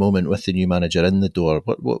at the moment with the new manager in the door?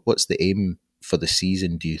 What's the aim for the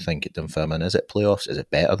season, do you think, at Dunfermline? Is it playoffs? Is it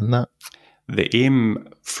better than that? The aim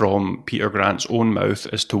from Peter Grant's own mouth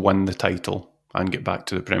is to win the title and get back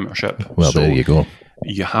to the Premiership. Well, so there you go.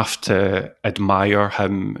 You have to admire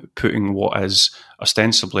him putting what is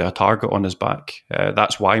ostensibly a target on his back.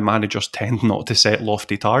 That's why managers tend not to set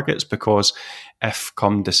lofty targets, because if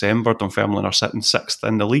come December Dunfermline are sitting 6th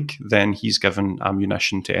in the league, then he's given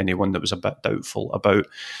ammunition to anyone that was a bit doubtful about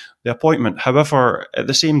the appointment. However, at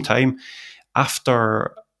the same time,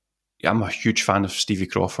 I'm a huge fan of Stevie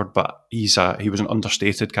Crawford, but he was an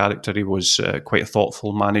understated character. He was quite a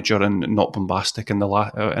thoughtful manager and not bombastic in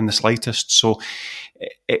the slightest. So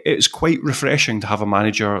it's quite refreshing to have a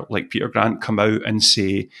manager like Peter Grant come out and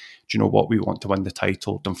say, do you know what, we want to win the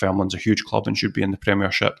title. Dunfermline's a huge club and should be in the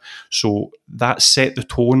Premiership. So that set the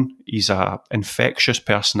tone. He's an infectious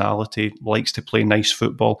personality, likes to play nice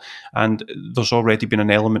football, and there's already been an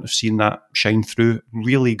element of seeing that shine through.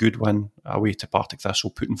 Really good win away to Partick Thistle,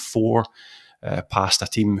 putting 4 past a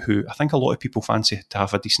team who I think a lot of people fancy to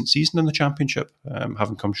have a decent season in the Championship,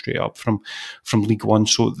 having come straight up from League One.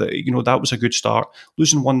 So that was a good start.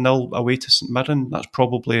 Losing 1-0 away to St Mirren, that's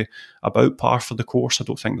probably about par for the course. I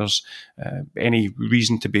don't think there's any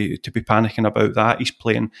reason to be panicking about that. He's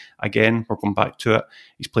playing, again, we're going back to it,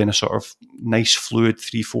 he's playing a sort of nice fluid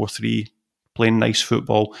 3-4-3, playing nice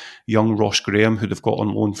football. Young Ross Graham, who they've got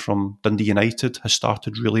on loan from Dundee United, has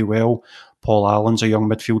started really well. Paul Allen's a young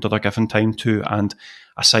midfielder they're given time to, and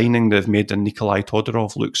a signing they've made in Nikolai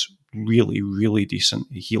Todorov looks really, really decent.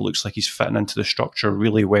 He looks like he's fitting into the structure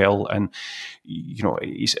really well, and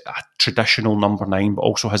he's a traditional number 9, but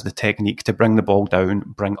also has the technique to bring the ball down,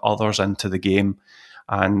 bring others into the game,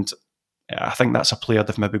 and I think that's a player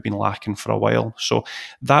they've maybe been lacking for a while. So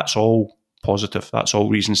that's all positive. That's all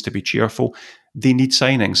reasons to be cheerful. They need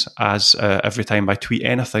signings, as every time I tweet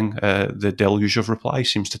anything, the deluge of reply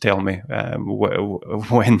seems to tell me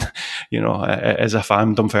when, as if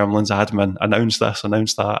I'm Dunfermline's admin, announce this,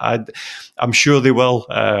 announce that. I'm sure they will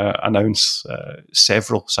announce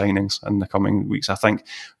several signings in the coming weeks. I think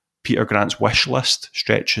Peter Grant's wish list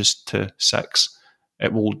stretches to 6.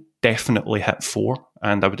 It will definitely hit 4,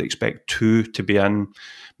 and I would expect 2 to be in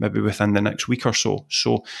maybe within the next week or so.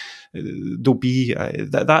 So there'll be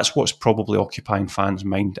that's what's probably occupying fans'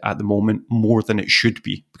 mind at the moment more than it should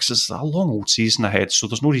be, because it's a long old season ahead. So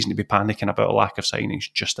there's no reason to be panicking about a lack of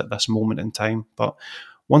signings just at this moment in time. But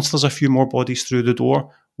once there's a few more bodies through the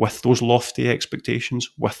door, with those lofty expectations,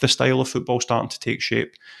 with the style of football starting to take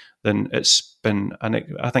shape, then it's been, and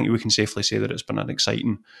I think we can safely say that it's been an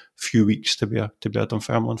exciting few weeks to be a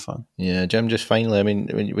Dunfermline fan. Yeah, Jim, just finally, I mean,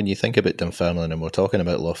 when you think about Dunfermline and we're talking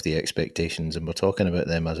about lofty expectations and we're talking about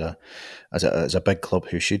them as a big club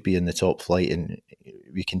who should be in the top flight, and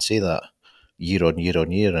we can say that year on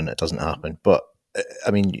year and it doesn't happen. But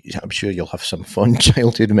I mean, I'm sure you'll have some fond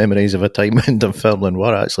childhood memories of a time when Dunfermline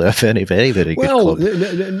were actually a very, very, very good club.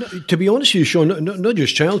 Well, to be honest with you, Sean, not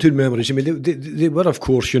just childhood memories. I mean, they were, of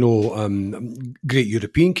course, great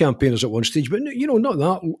European campaigners at one stage, but, not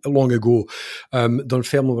that long ago,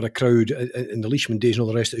 Dunfermline were a crowd in the Leishman days and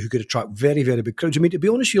all the rest of it who could attract very, very big crowds. I mean, to be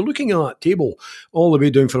honest, you're looking at that table all the way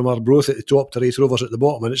down from Arbroath at the top to Raith Rovers at the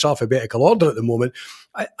bottom, and it's alphabetical order at the moment.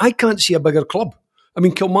 I can't see a bigger club. I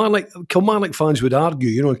mean, Kilmarnock fans would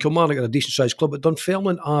argue, and Kilmarnock are a decent-sized club, but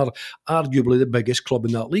Dunfermline are arguably the biggest club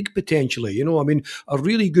in that league, potentially. I mean, a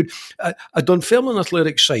really good... a Dunfermline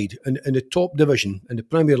athletic side in the top division, in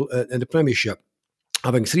the Premiership,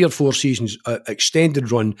 having 3 or 4 seasons extended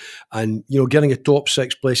run and, getting a top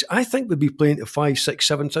 6 place, I think would be playing to 5, 6,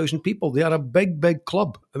 7,000 people. They are a big, big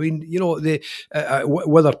club. I mean,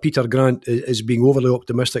 whether Peter Grant is being overly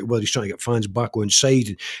optimistic, whether he's trying to get fans back on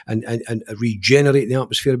side and regenerate the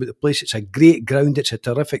atmosphere about the place. It's a great ground. It's a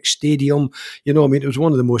terrific stadium. I mean, it was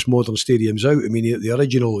one of the most modern stadiums out. I mean, the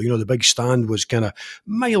original, the big stand was kind of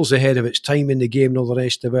miles ahead of its time in the game and all the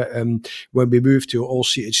rest of it. When we moved to an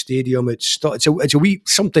all-seated stadium, it's a wee...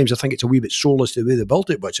 Sometimes I think it's a wee bit soulless the way they built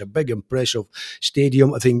it, but it's a big, impressive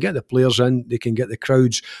stadium. If they can get the players in, they can get the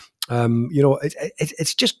crowds.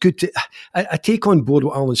 It's just good to... I take on board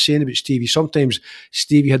what Alan's saying about Stevie. Sometimes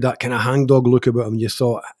Stevie had that kind of hangdog look about him. You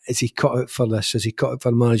thought, is he cut out for this? Is he cut out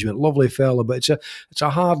for management? Lovely fella, but it's a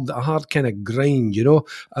hard kind of grind,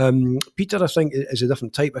 Peter, I think, is a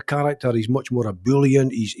different type of character. He's much more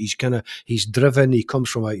ebullient. He's driven. He comes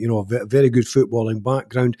from a very good footballing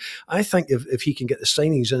background. I think if he can get the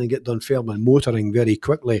signings in and get Dunfermline motoring very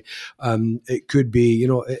quickly, it could be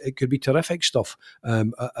terrific stuff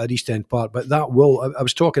at East End Park. But that will... I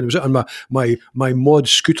was on my mod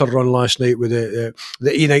scooter run last night with the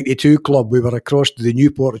E92 club. We were across to the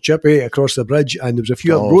Newport Chippy, across the bridge, and there was a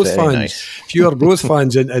few Arbroath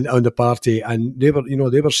fans on the party, and they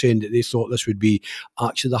were saying that they thought this would be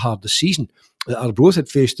actually the hardest season that Arbroath had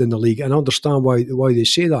faced in the league, and I understand why they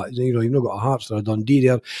say that. You've not got a Hearts or a Dundee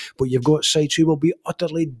there, but you've got sides who will be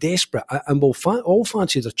utterly desperate and will all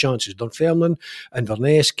fancy their chances. Dunfermline,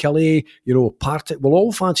 Inverness, Killie, Partick will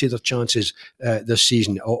all fancy their chances this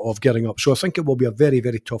season of getting up. So I think it will be a very,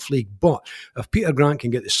 very tough league. But if Peter Grant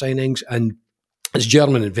can get the signings, and it's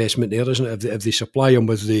German investment there, isn't it? If they supply him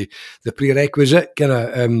with the prerequisite kind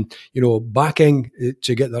of backing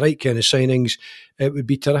to get the right kind of signings, it would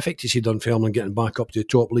be terrific to see Dunfermline getting back up to the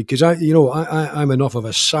top league. Because I'm enough of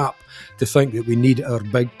a sap to think that we need our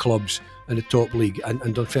big clubs in the top league, and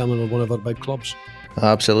Dunfermline are one of our big clubs.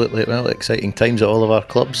 Absolutely. Well, exciting times at all of our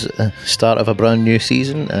clubs. Start of a brand new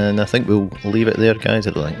season, and I think we'll leave it there, guys.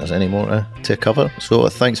 I don't think there's any more to cover. So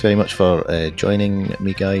thanks very much for joining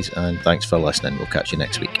me, guys, and thanks for listening. We'll catch you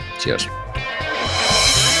next week. Cheers.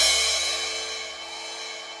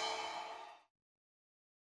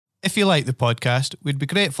 If you like the podcast, we'd be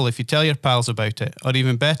grateful if you tell your pals about it, or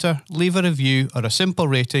even better, leave a review or a simple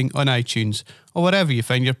rating on iTunes or wherever you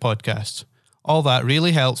find your podcasts. All that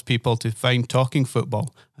really helps people to find Talking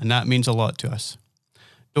Football, and that means a lot to us.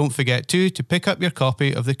 Don't forget to pick up your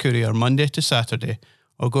copy of The Courier Monday to Saturday,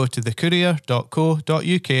 or go to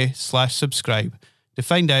thecourier.co.uk/subscribe to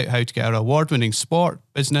find out how to get our award-winning sport,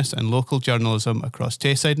 business and local journalism across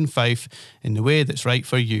Tayside and Fife in the way that's right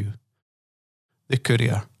for you. The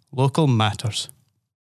Courier. Local matters.